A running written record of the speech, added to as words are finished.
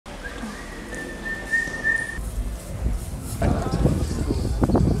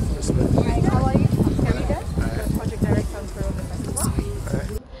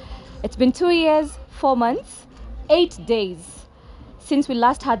been 2 years, 4 months, 8 days since we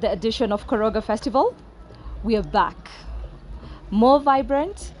last had the edition of Koroga Festival. We are back. More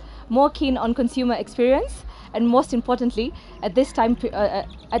vibrant, more keen on consumer experience, and most importantly, at this time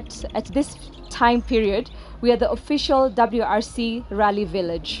period, we are the official WRC Rally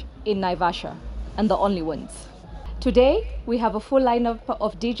Village in Naivasha, and the only ones. Today, we have a full lineup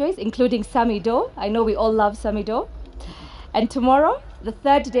of DJs, including Sammy Do. I know we all love Sammy Do. And tomorrow, the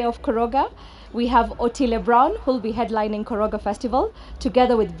third day of Koroga, we have Otile Brown, who'll be headlining Koroga Festival,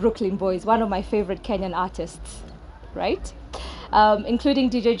 together with Brooklyn Boys, one of my favorite Kenyan artists, right? Including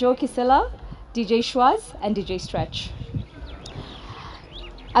DJ Joe Kisela, DJ Schwaz, and DJ Stretch.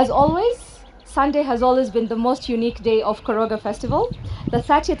 As always, Sunday has always been the most unique day of Koroga Festival. The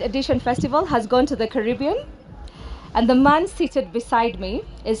 30th edition festival has gone to the Caribbean, and the man seated beside me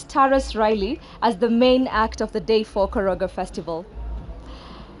is Tarrus Riley as the main act of the day for Koroga Festival.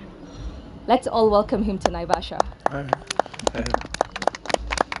 Let's all welcome him to Naivasha.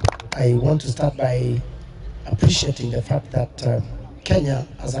 I want to start by appreciating the fact that Kenya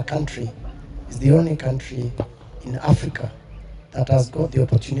as a country is the only country in Africa that has got the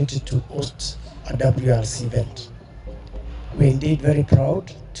opportunity to host a WRC event. We're indeed very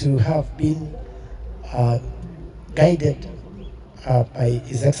proud to have been guided by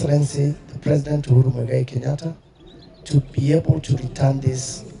His Excellency, the President Uhuru Muigai Kenyatta, to be able to return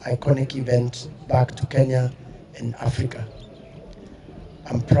this iconic event back to Kenya and Africa.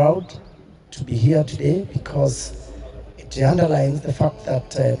 I'm proud to be here today because it underlines the fact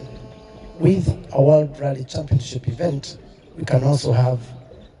that with a World Rally Championship event, we can also have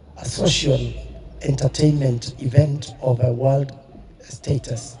a social entertainment event of a world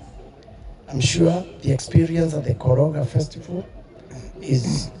status. I'm sure the experience at the Koroga Festival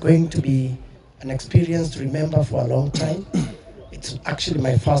is going to be an experience to remember for a long time. It's actually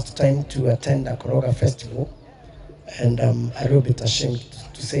my first time to attend a Koroga Festival, and I'm a little bit ashamed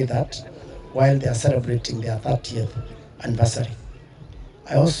to say that while they are celebrating their 30th anniversary.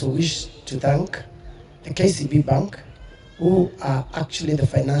 I also wish to thank the KCB Bank, who are actually the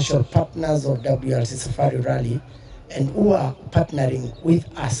financial partners of WRC Safari Rally and who are partnering with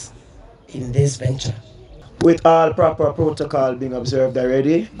us in this venture. With all proper protocol being observed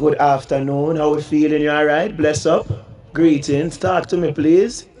already, good afternoon, how we feeling, you alright? Bless up, greetings, talk to me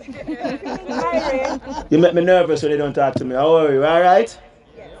please. You make me nervous when you don't talk to me, how are you, alright?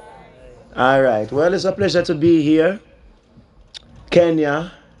 Yes. Alright, well it's a pleasure to be here.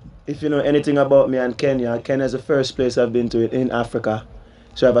 Kenya, if you know anything about me and Kenya, Kenya is the first place I've been to in Africa.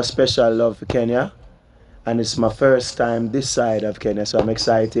 So I have a special love for Kenya, and it's my first time this side of Kenya, so I'm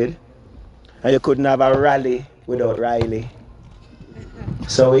excited. And you couldn't have a rally without Riley.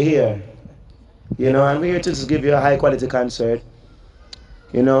 So we're here, you know, and we're here to just give you a high quality concert.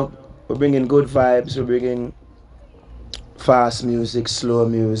 You know, we're bringing good vibes, we're bringing fast music, slow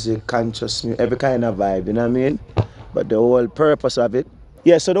music, conscious music, every kind of vibe, you know what I mean? But the whole purpose of it,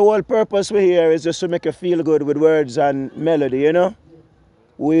 yeah, so the whole purpose we're here is just to make you feel good with words and melody, you know?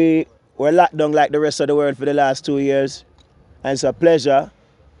 We're locked down like the rest of the world for the last 2 years, and it's a pleasure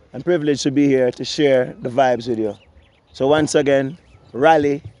and privilege to be here to share the vibes with you. So once again,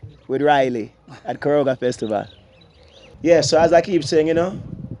 rally with Riley at Koroga Festival. Yeah, so as I keep saying, you know,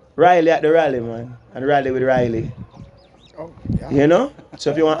 Riley at the rally, man, and rally with Riley. Oh, yeah. You know?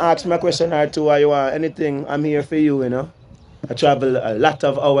 So if you want to ask me a question or two or you want anything, I'm here for you, you know? I travel a lot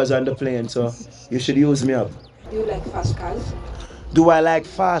of hours on the plane, so you should use me up. Do you like fast cars? Do I like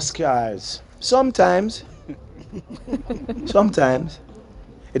fast cars? Sometimes. Sometimes.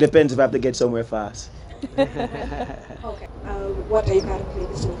 It depends if I have to get somewhere fast. Okay. What are you currently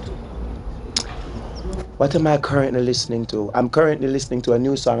listening to? What am I currently listening to? I'm currently listening to a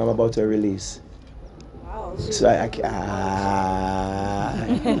new song I'm about to release. Wow. So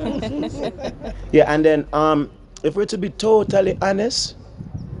yeah, and then if we're to be totally honest,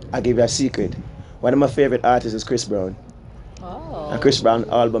 I'll give you a secret. One of my favorite artists is Chris Brown. Oh. And Chris Brown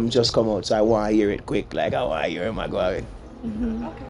album just come out, so I want to hear it quick. Like, I want to hear him going. Okay.